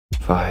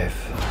5,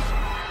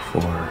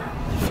 4,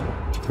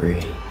 3,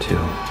 2,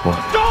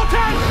 1.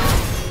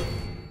 Dalton!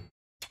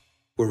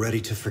 We're ready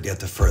to forget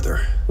the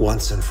further,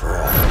 once and for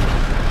all.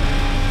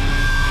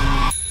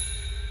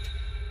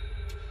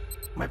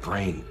 My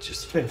brain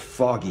just been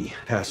foggy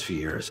past few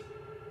years.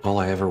 All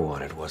I ever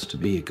wanted was to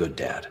be a good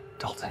dad.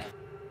 Dalton.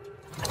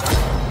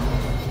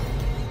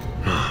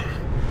 Mom.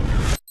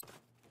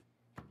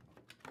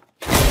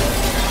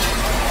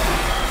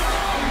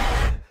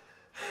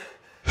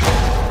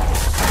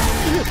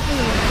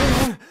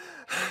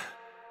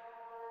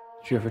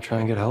 Did you ever try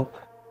and get help?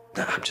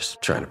 Nah, I'm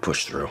just trying to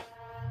push through.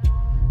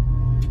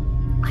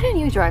 Why didn't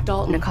you drive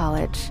Dalton to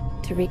college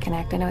to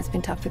reconnect? I know it's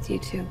been tough with you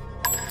too.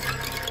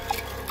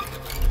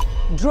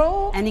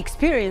 Draw an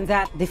experience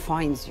that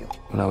defines you.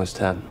 When I was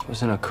 10, I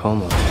was in a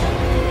coma.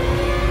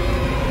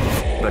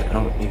 But I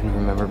don't even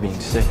remember being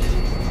sick.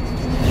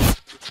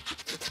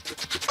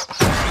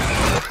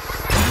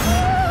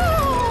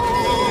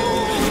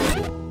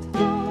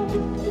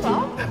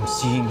 I'm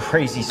seeing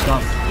crazy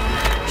stuff.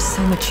 There's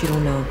so much you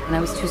don't know. And I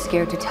was too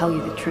scared to tell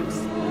you the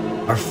truth.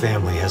 Our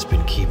family has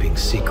been keeping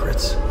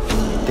secrets.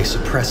 They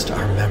suppressed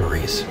our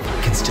memories.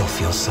 I can still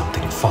feel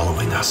something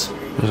following us.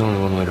 There's only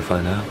one way to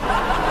find out.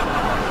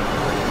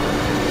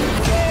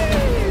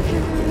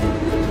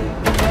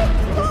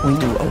 When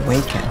you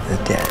awaken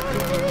the dead,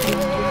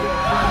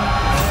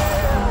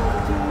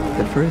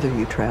 the further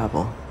you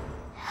travel,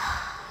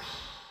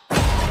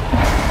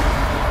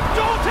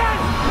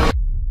 Dalton!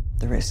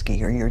 the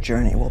riskier your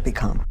journey will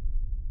become.